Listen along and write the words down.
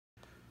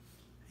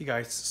Hey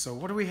guys, so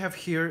what we have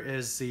here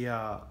is the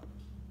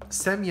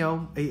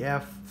Samyang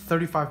AF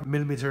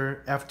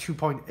 35mm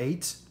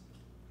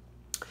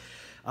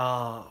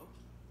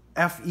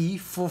F2.8 FE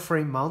full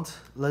frame mount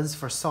lens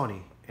for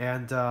Sony,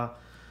 and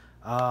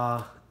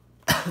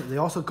they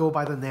also go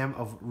by the name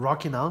of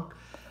Rokinon.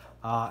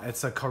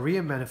 It's a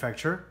Korean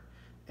manufacturer,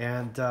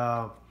 and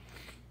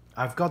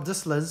I've got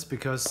this lens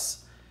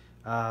because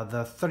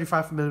the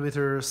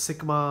 35mm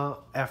Sigma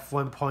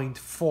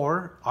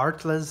f1.4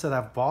 art lens that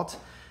I've bought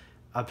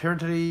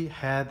apparently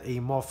had a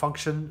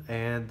malfunction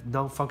and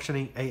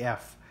non-functioning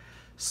AF.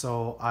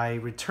 So I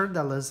returned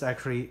that lens.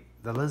 Actually,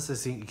 the lens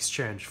is in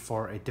exchange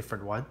for a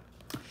different one.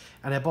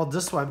 And I bought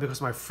this one because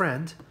my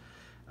friend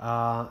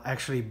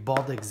actually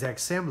bought the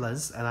exact same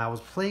lens, and I was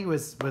playing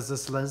with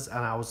this lens, and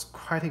I was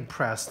quite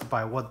impressed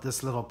by what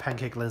this little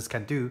pancake lens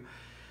can do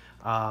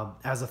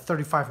as a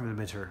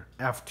 35mm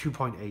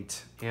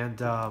f2.8. And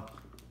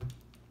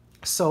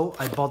so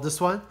I bought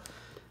this one.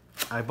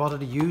 I bought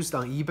it used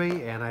on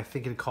eBay, and I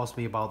think it cost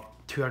me about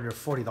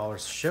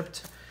 $240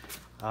 shipped.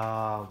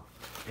 And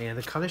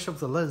the condition of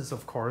the lens,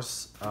 of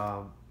course,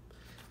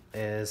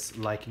 is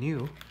like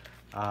new.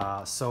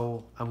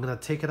 So I'm gonna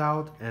take it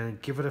out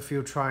and give it a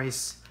few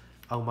tries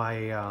on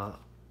my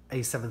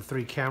A7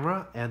 III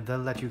camera, and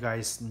then let you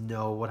guys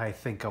know what I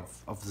think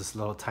of this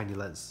little tiny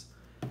lens.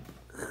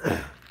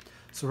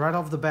 So right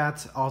off the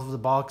bat, out of the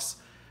box,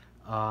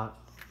 a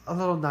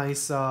little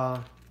nice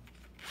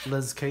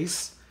lens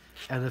case,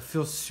 and it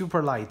feels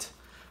super light,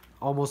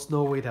 almost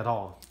no weight at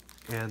all.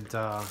 And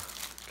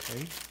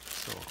okay,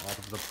 so out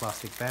of the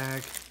plastic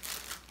bag,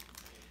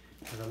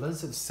 and the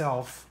lens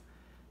itself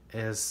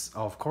is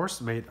of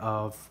course made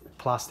of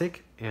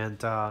plastic and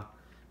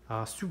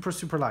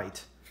super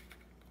light.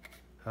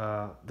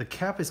 The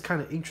cap is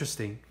kind of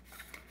interesting.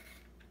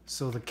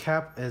 So the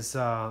cap is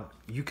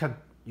you can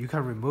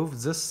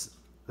remove this.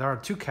 There are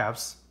two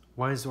caps.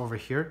 One is over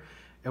here.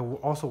 It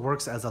also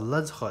works as a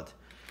lens hood,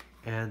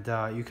 and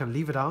you can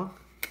leave it on,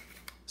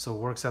 so it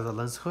works as a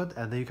lens hood,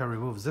 and then you can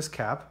remove this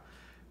cap,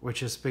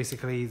 which is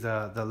basically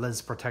the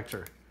lens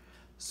protector.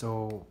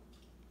 So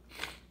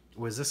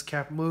with this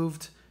cap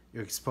moved,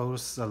 you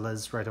expose the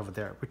lens right over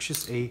there, which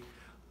is a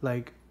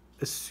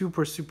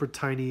super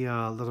tiny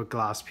little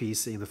glass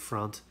piece in the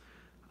front.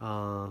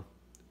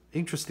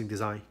 Interesting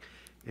design.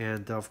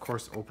 And of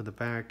course, open the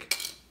back,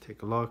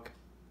 take a look.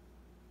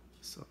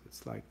 So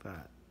it's like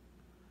that.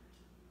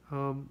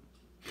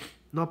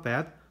 Not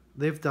bad.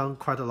 They've done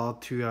quite a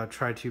lot to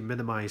try to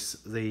minimize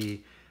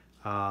the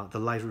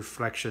light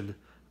reflection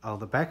on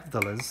the back of the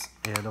lens,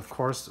 and of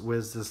course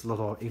with this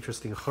little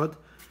interesting hood,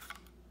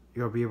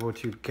 you'll be able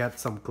to get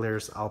some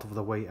glares out of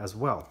the way as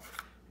well.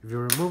 If you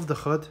remove the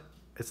hood,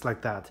 it's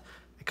like that.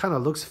 It kind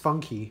of looks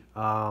funky.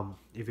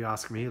 If you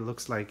ask me, it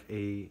looks like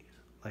a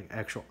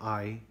actual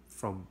eye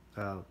from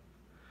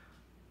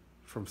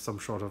some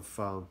sort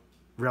of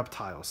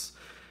reptiles.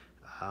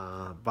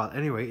 But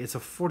anyway, it's a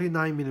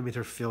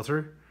 49mm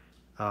filter.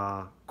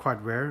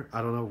 Quite rare.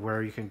 I don't know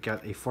where you can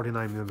get a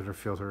 49mm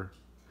filter,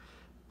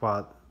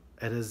 but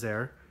it is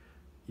there.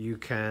 You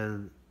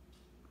can,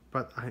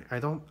 but I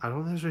don't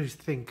necessarily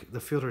think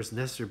the filter is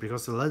necessary,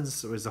 because the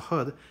lens with the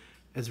hood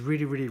is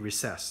really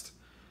recessed.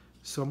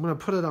 So I'm gonna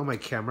put it on my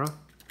camera.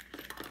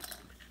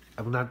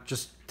 I'm gonna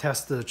just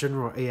test the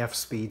general AF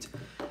speed.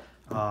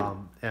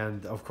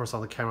 And of course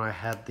on the camera I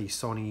had the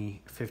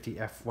Sony 50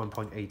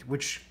 f1.8,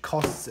 which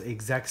costs the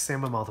exact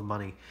same amount of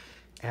money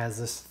as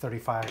this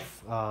 35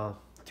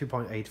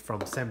 2.8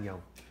 from Samyang.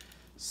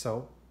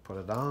 So put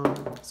it on,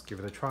 let's give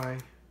it a try.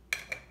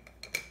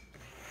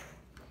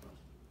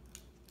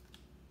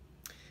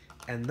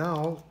 And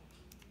now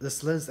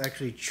this lens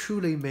actually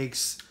truly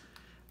makes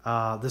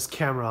this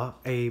camera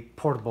a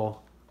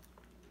portable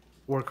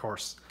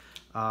workhorse,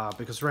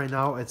 because right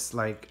now it's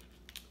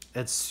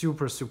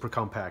super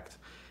compact.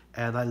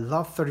 And I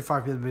love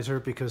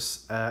 35mm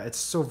because it's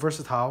so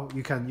versatile.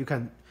 You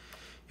can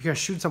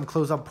shoot some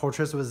close-up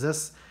portraits with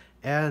this,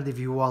 and if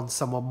you want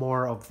some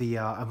more of the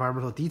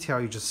environmental detail,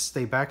 you just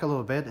stay back a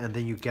little bit and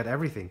then you get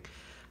everything.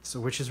 So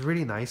which is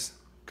really nice.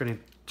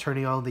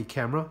 Turning on the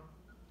camera.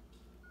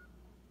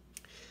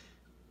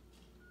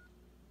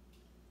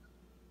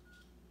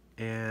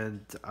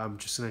 And I'm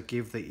just gonna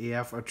give the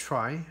AF a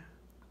try.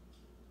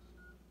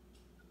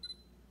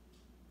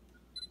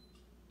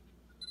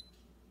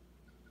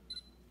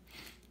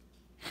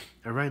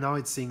 And right now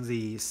it's in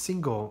the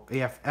single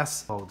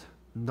AFS mode,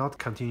 not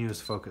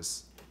continuous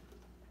focus.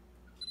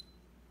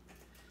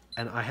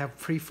 And I have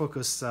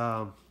pre-focus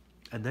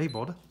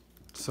enabled,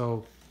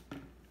 so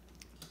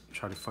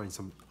try to find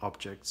some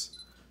objects.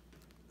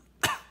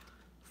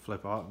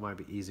 Flip out, might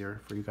be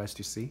easier for you guys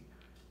to see.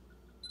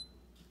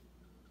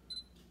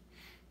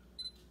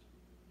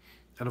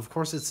 And of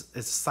course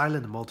it's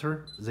silent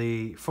motor.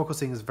 The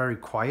focusing is very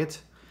quiet.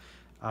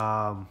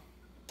 And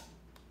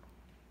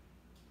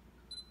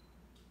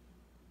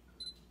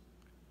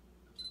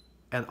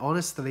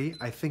honestly,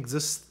 I think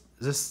this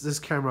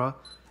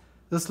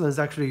lens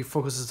actually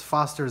focuses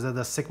faster than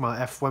the Sigma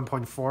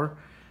f1.4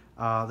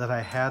 that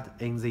I had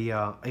in the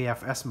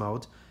AFS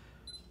mode.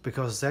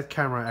 because that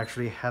camera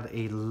actually had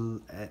a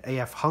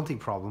AF hunting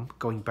problem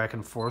going back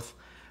and forth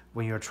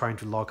when you're trying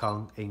to lock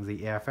on in the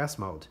AFS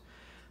mode.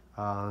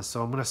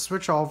 So I'm going to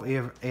switch off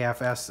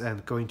AFS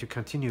and go into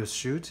continuous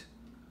shoot.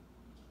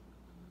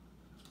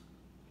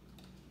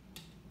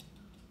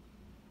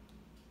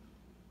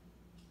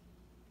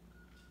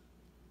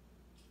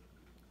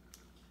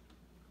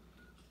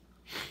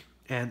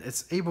 And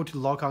it's able to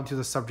lock onto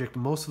the subject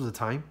most of the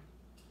time.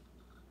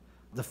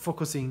 The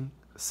focusing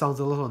sounds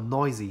a little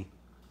noisy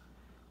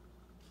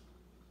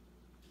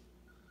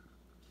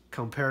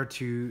compared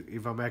to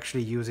if I'm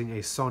actually using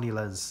a Sony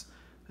lens.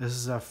 This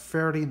is a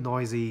fairly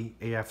noisy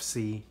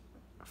AFC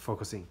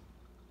focusing,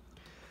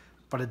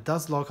 but it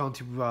does lock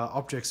onto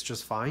objects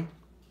just fine.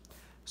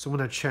 So I'm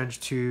going to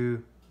change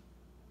to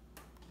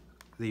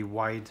the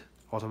wide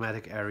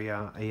automatic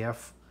area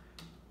AF.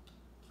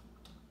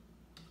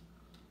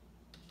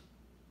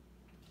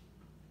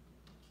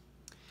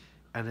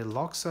 And it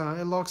locks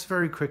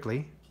very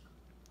quickly,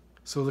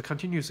 so the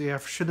continuous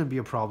AF shouldn't be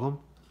a problem.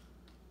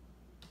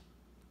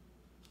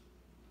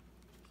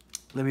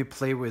 Let me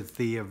play with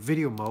the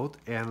video mode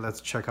and let's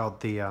check out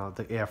the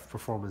AF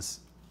performance.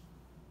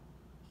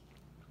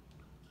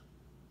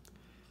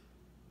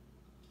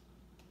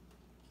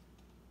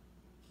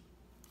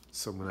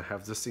 So I'm gonna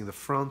have this in the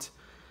front.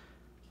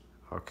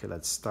 Okay,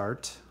 let's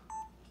start.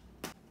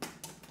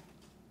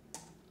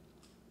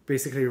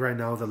 Basically right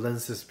now the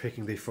lens is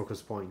picking the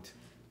focus point.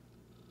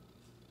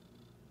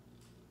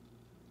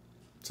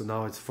 So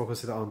now it's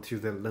focused onto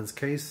the lens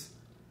case.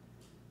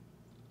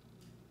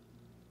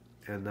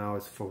 And now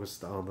it's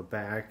focused on the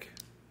back.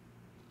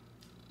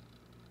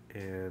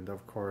 And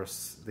of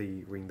course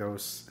the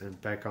windows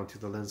and back onto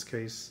the lens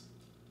case.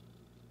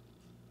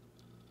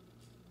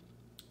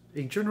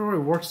 In general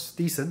it works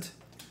decent.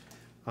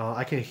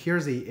 I can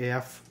hear the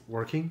AF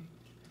working.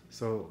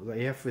 So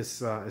the AF is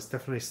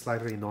definitely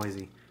slightly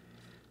noisy.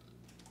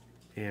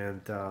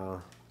 And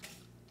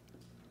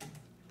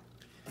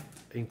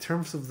in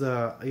terms of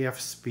the AF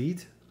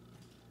speed,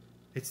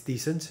 it's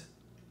decent,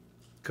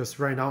 because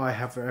right now I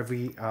have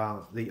every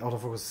the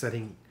autofocus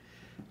setting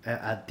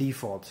at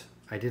default.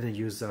 I didn't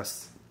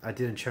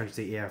change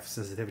the AF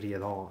sensitivity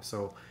at all,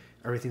 so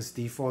everything's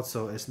default.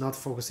 So it's not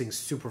focusing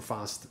super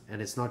fast,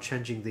 and it's not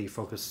changing the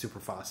focus super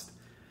fast.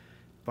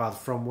 But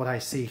from what I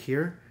see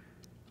here,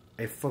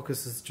 it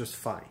focuses just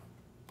fine.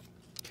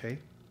 Okay.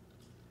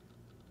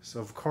 So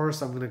of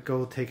course I'm gonna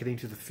go take it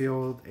into the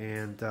field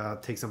and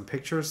take some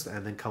pictures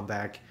and then come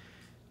back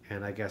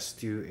and I guess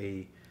do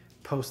a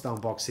post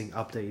unboxing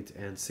update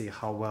and see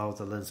how well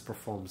the lens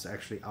performs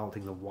actually out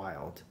in the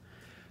wild.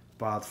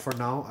 But for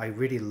now, I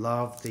really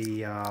love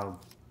the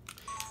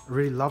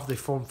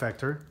form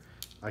factor.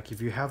 Like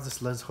if you have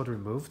this lens hood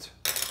removed,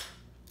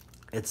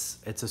 it's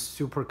a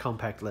super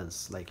compact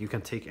lens. Like you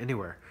can take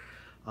anywhere,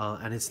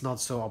 and it's not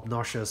so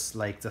obnoxious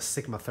like the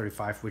Sigma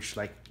 35, which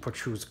like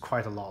protrudes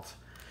quite a lot.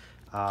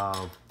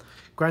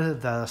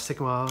 Granted, the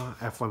Sigma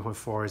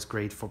f1.4 is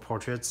great for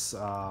portraits,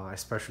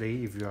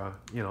 especially if you're,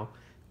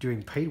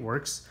 doing paid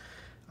works.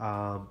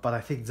 But I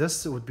think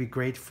this would be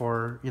great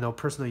for,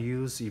 personal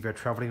use if you're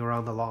traveling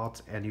around a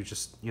lot and you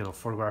just,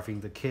 photographing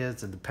the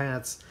kids and the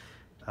pets.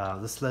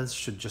 This lens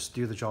should just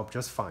do the job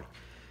just fine.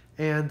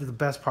 And the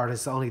best part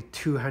is only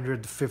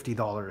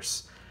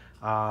 $250.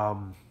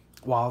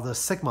 While the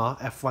Sigma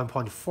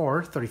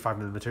f1.4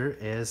 35mm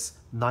is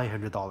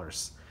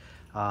 $900.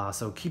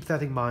 So keep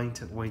that in mind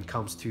when it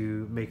comes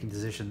to making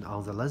decision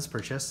on the lens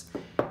purchase.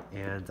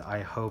 And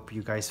I hope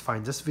you guys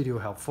find this video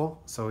helpful.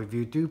 So if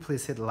you do,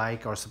 please hit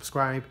like or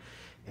subscribe.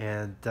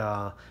 And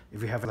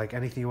if you have like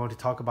anything you want to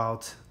talk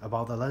about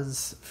the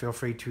lens, feel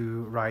free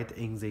to write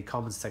in the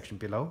comments section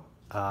below.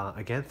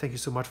 Again, thank you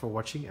so much for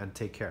watching and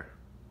take care.